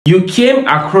You came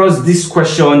across this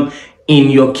question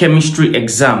in your chemistry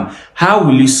exam. How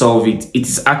will you solve it? It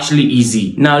is actually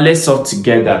easy. Now let's solve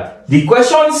together. The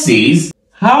question says,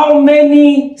 how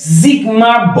many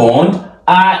sigma bond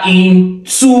are in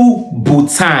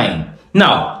 2-butene?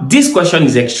 Now, this question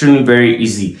is extremely very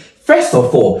easy. First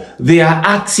of all, they are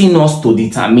asking us to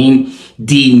determine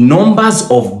the numbers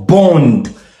of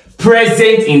bond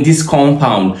present in this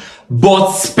compound,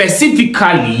 but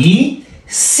specifically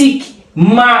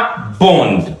sigma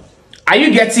bond. Are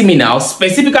you getting me now?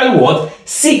 Specifically what?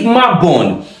 Sigma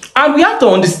bond. And we have to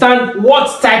understand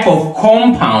what type of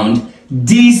compound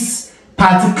this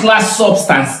particular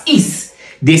substance is.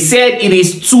 They said it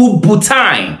is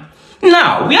 2-butene.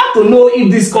 Now, we have to know if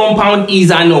this compound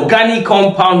is an organic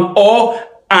compound or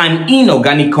an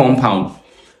inorganic compound.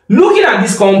 Looking at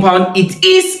this compound, it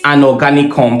is an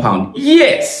organic compound.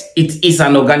 Yes, it is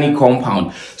an organic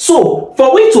compound. So,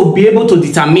 for we to be able to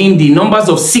determine the numbers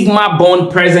of sigma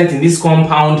bond present in this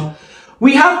compound,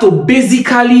 we have to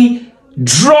basically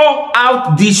draw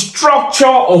out the structure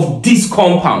of this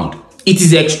compound. It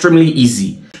is extremely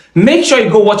easy. Make sure you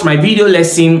go watch my video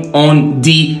lesson on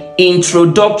the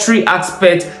introductory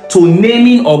aspect to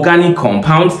naming organic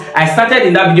compounds. I started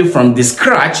in that video from the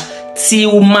scratch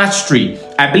till mastery.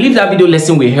 I believe that video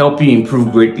lesson will help you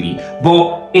improve greatly.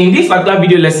 But in this particular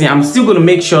video lesson, I'm still going to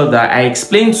make sure that I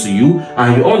explain to you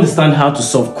and you understand how to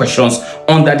solve questions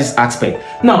under this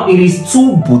aspect. Now, it is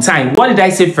 2-butene. What did I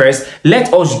say first?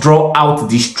 Let us draw out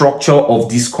the structure of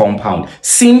this compound.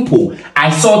 Simple. I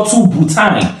saw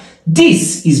 2-butene.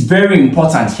 This is very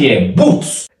important here.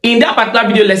 But in that particular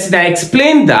video lesson, I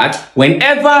explained that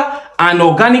whenever an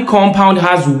organic compound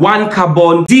has 1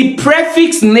 carbon, the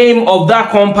prefix name of that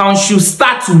compound should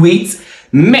start with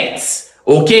met.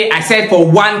 Okay, I said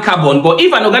for 1 carbon, but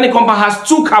if an organic compound has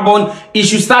 2 carbon, it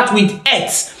should start with et.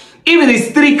 If it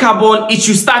is 3 carbon, it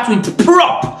should start with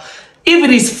prop. If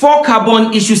it is 4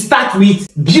 carbon, it should start with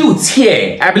but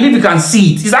here. I believe you can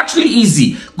see it. It's actually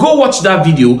easy. Go watch that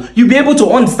video. You'll be able to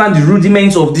understand the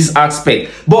rudiments of this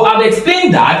aspect. But I've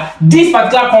explained that this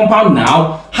particular compound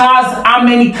now has how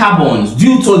many carbons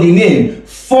due to the name?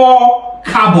 4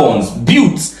 carbons.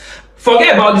 But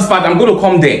forget about this part. I'm going to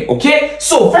come there. Okay?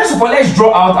 So first of all, let's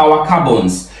draw out our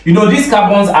carbons. You know, these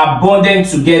carbons are bonded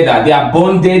together. They are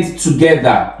bonded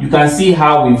together. You can see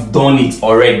how we've done it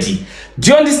already.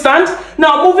 Do you understand?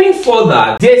 Now, moving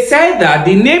further, they said that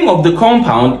the name of the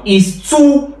compound is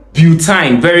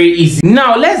 2-butene. Very easy.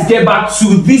 Now, let's get back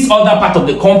to this other part of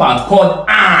the compound called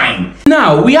ine.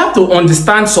 Now, we have to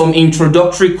understand some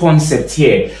introductory concept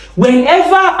here.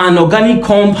 Whenever an organic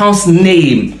compound's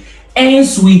name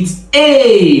ends with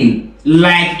ane,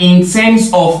 like in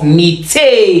terms of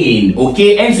methane,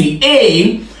 okay, ends with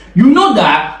ane, you know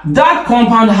that that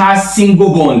compound has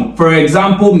single bond. For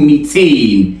example,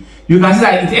 methane. You can see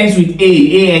that it ends with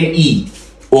A-N-E.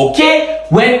 Okay?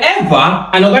 Whenever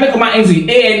an organic compound ends with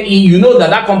A-N-E, you know that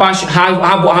that compound should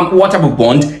have what type of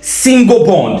bond? Single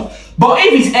bond. But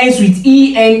if it ends with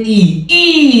E-N-E,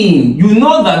 in, you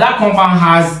know that that compound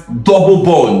has double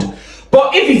bond.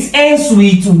 But if it ends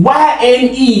with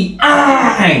Y-N-E,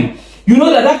 ine, you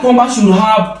know that that compound should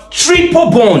have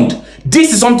triple bond.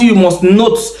 This is something you must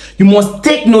note, you must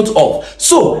take note of.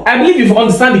 So, I believe you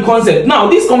understand the concept. Now,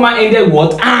 this compound ended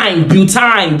what? Ine,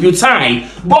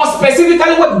 butene. But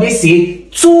specifically, what they say?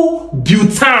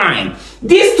 2-butene.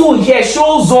 This 2 here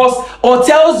shows us or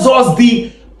tells us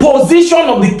the position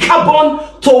of the carbon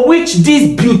to which this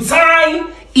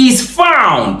butene is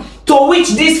found, to which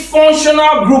this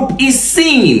functional group is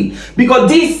seen, because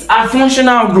these are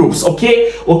functional groups.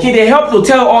 Okay, they help to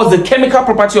tell us the chemical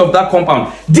property of that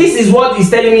compound. This is what is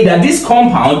telling me that this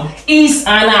compound is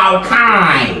an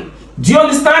alkyne. Do you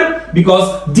understand?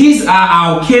 Because these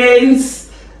are alkanes,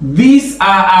 these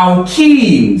are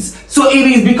alkenes. So it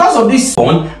is because of this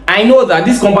one I know that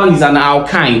this compound is an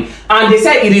alkyne, and they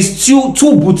said it is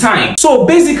 2-butene. So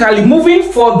basically,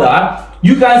 moving further,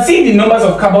 you can see the numbers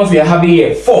of carbons we are having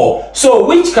here, 4. So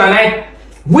which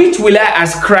will I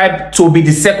ascribe to be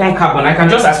the second carbon? I can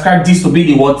just ascribe this to be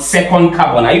the what? Second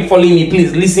carbon. Are you following me?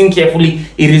 Please listen carefully.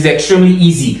 It is extremely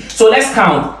easy. So let's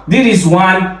count. This is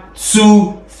 1,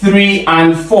 2, 3,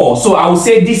 and 4. So I will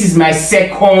say this is my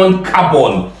second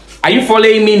carbon. Are you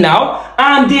following me now?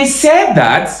 And they said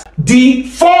that the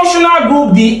functional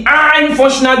group, the ine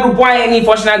functional group, YNE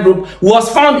functional group,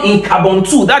 was found in carbon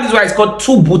 2. That is why it's called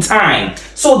 2-butene.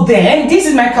 So then, this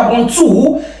is my carbon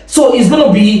 2. So it's going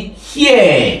to be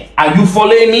here. Are you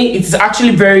following me? It's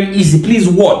actually very easy. Please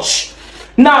watch.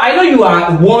 Now, I know you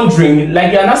are wondering,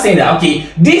 like you are not saying that, okay,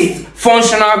 this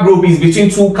functional group is between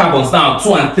 2 carbons now,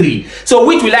 2 and 3. So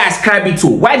which will I ascribe it to?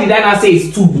 Why did I not say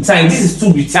it's 2-butene? This is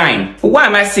 2-butene. Why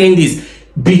am I saying this?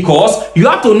 Because you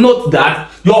have to note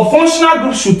that your functional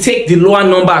group should take the lower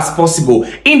number as possible,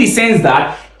 in the sense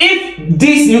that if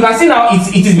this, you can see now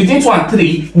it is between 2 and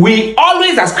 3, we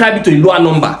always ascribe it to a lower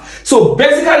number. So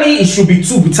basically it should be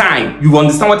 2-butene. You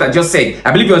understand what I just said?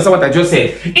 I believe you understand what I just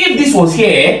said. If this was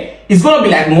here, it's going to be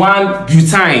like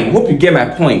 1-butene. Hope you get my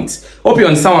point. Hope you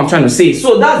understand what I'm trying to say.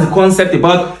 So that's the concept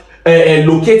about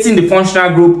locating the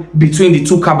functional group between the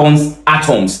 2 carbons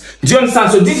atoms. Do you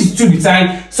understand? So this is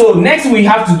 2-butene. So next we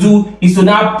have to do is to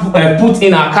now put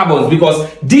in our carbons, because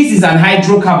this is an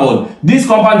hydrocarbon. This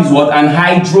compound is what? An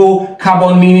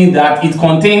hydrocarbon, meaning that it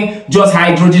contains just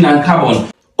hydrogen and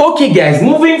carbon. Okay guys,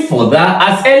 moving further,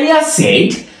 as earlier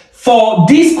said, for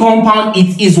this compound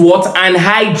it is what? An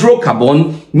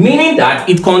hydrocarbon, meaning that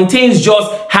it contains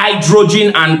just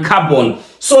hydrogen and carbon.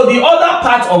 So the other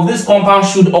part of this compound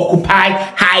should occupy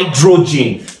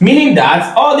hydrogen, meaning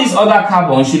that all these other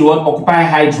carbons should occupy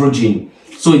hydrogen.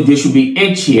 So there should be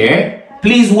H here.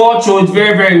 Please watch, oh, it's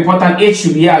very, very important. H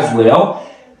should be here as well.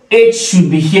 H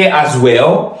should be here as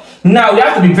well. Now, you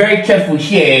have to be very careful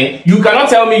here. You cannot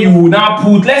tell me you will now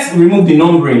put, let's remove the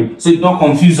numbering so it not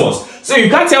confuse us. So you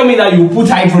can't tell me that you put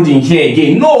hydrogen here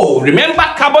again. No, remember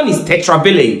carbon is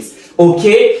tetravalent.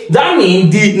 Okay, that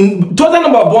means the total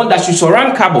number of bonds that should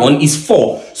surround carbon is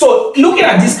 4. So looking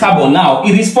at this carbon now,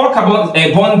 it is 4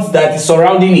 carbon bonds that is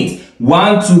surrounding it.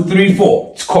 1, 2, 3,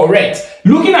 4. It's correct.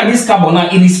 Looking at this carbon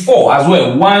now, it is 4 as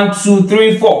well. 1, 2,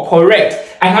 3, 4.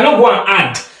 Correct. I cannot go and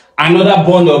add another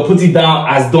bond or put it down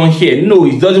as done here. No,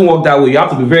 it doesn't work that way. You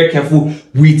have to be very careful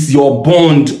with your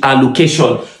bond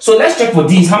allocation. So let's check for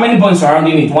these. How many bonds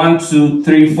surrounding it? 1, 2,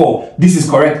 3, 4. This is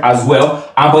correct as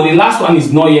well. But the last one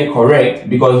is not yet correct,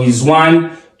 because it's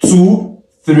 1, 2,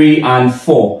 3, and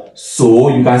 4.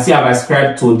 So you can see I've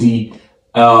ascribed to the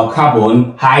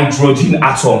carbon hydrogen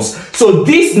atoms. So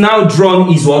this now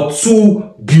drawn is what?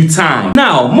 2-butene.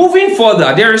 Now moving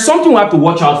further, there is something we have to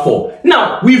watch out for.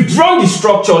 Now we've drawn the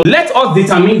structure. Let us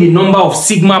determine the number of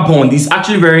sigma bond. It's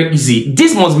actually very easy.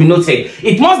 This must be noted.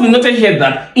 It must be noted here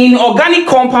that in organic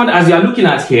compound, as you are looking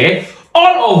at here,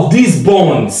 all of these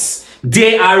bonds,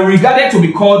 they are regarded to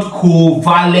be called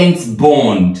covalent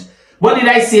bond. What did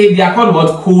I say? They are called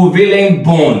what? Covalent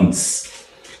bonds.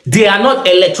 They are not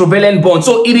electrovalent bonds.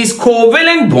 So it is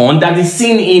covalent bond that is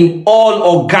seen in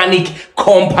all organic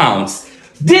compounds.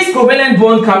 This covalent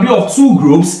bond can be of 2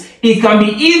 groups. It can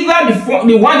be either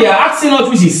the one they are asking us,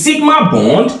 which is sigma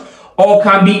bond, or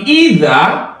can be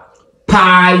either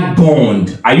pi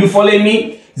bond. Are you following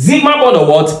me? Sigma bond or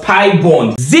what? Pi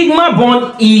bond. Sigma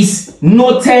bond is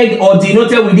noted or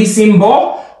denoted with this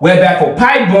symbol, whereby for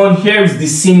pi bond, here is the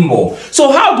symbol.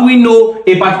 So how do we know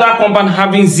a particular compound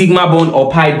having sigma bond or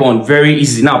pi bond? Very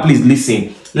easy. Now please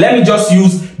listen. Let me just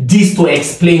use this to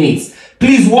explain it.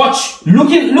 Please watch. Look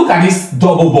at this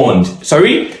double bond.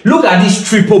 Sorry, look at this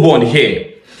triple bond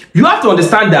here. You have to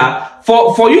understand that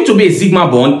for you to be a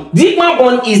sigma bond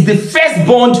is the first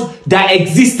bond that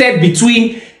existed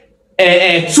between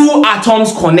 2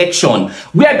 atoms connection,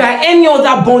 whereby any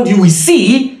other bond you will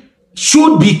see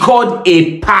should be called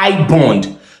a pi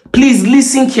bond. Please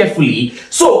listen carefully.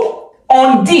 So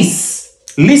on this,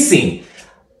 listen,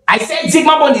 I said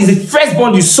sigma bond is the first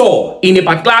bond you saw in a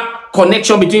particular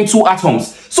connection between 2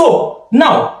 atoms. So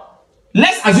now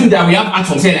let's assume that we have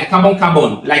atoms here like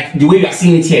carbon, like the way we are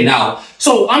seeing it here now.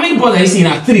 So how many bonds are you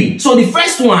seeing? 3. So the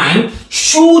first one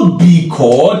should be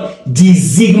called the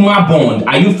sigma bond.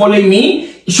 Are you following me?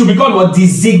 It should be called what? The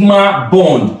sigma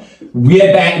bond.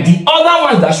 Whereby the other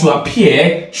ones that should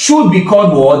appear should be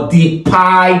called what? The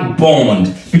pi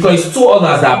bond, because it's 2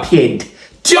 others that appeared.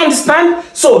 Do you understand?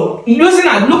 So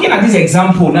looking at this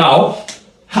example now,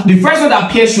 the first one that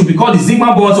appears should be called the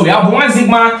sigma bond. So we have 1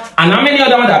 sigma, and how many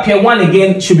other ones that appear? 1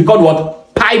 again should be called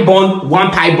what? Pi bond,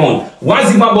 1 pi bond. 1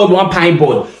 sigma bond, 1 pi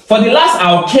bond. For the last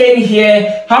alkane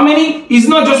here, how many? It's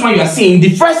not just one you are seeing. The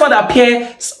first one that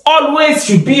appears always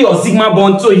should be your sigma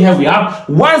bond. So here we have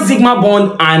 1 sigma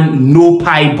bond and no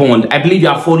pi bond. I believe you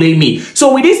are following me.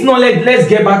 So with this knowledge, let's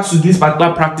get back to this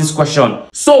particular practice question.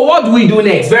 So what do we do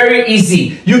next? Very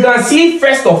easy. You can see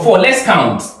first of all, let's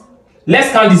count.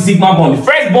 Let's count the sigma bond. The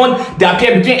first bond that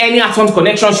appears between any atoms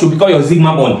connection should be called your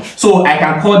sigma bond. So I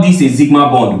can call this a sigma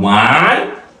bond.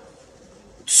 1,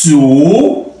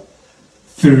 2,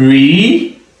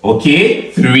 3,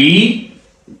 okay, 3,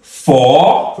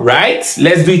 4, right?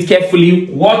 Let's do it carefully.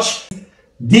 Watch.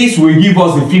 This will give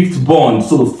us the 5th bond.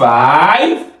 So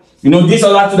 5. You know, this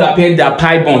other 2 that appeared, they are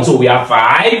pi bond. So we have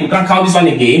 5. We can count this one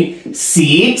again.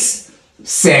 6,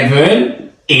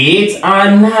 7, 8,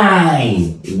 and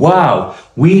 9. Wow.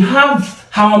 We have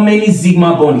how many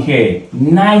sigma bond here?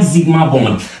 9 sigma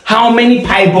bond. How many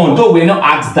pi bond? Though we're not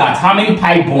asked that. How many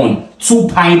pi bond? 2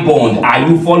 pi bond. Are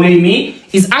you following me?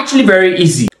 It's actually very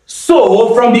easy.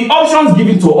 So, from the options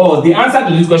given to us, the answer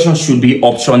to this question should be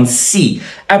option C.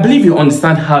 I believe you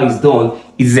understand how it's done.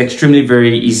 It's extremely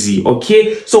very easy,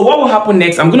 okay? So, what will happen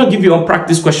next? I'm going to give you a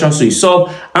practice question so you solve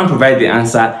and provide the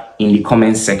answer in the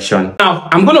comment section. Now,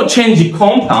 I'm going to change the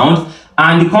compound,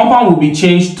 and the compound will be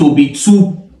changed to be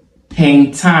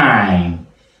 2-pentyne.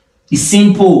 It's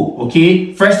simple,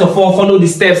 okay? First of all, follow the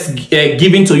steps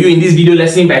given to you in this video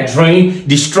lesson by drawing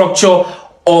the structure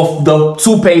of the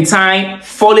 2-pentyne.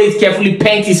 Follow it carefully.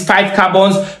 Pent is 5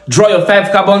 carbons. Draw your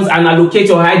 5 carbons and allocate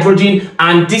your hydrogen.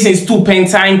 And this is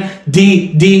 2-pentyne.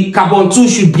 The carbon 2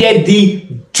 should be the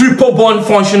triple bond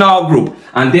functional group.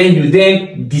 And then you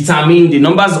then determine the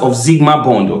numbers of sigma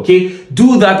bond, okay?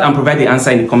 Do that and provide the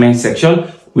answer in the comment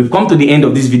section. We've come to the end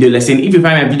of this video lesson. If you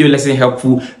find my video lesson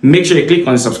helpful, make sure you click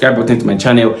on the subscribe button to my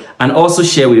channel and also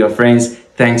share with your friends.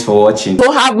 Thanks for watching.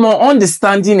 To have more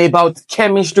understanding about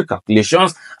chemistry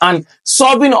calculations and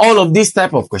solving all of these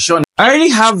type of questions, I already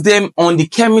have them on the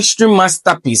chemistry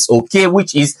masterpiece, okay,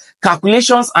 which is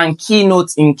calculations and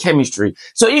keynotes in chemistry.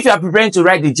 So if you are preparing to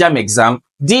write the Jamb exam,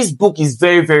 this book is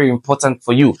very, very important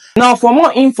for you. Now, for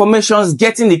more information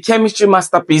getting the chemistry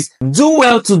masterpiece, do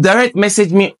well to direct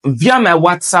message me via my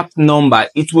WhatsApp number.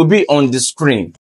 It will be on the screen.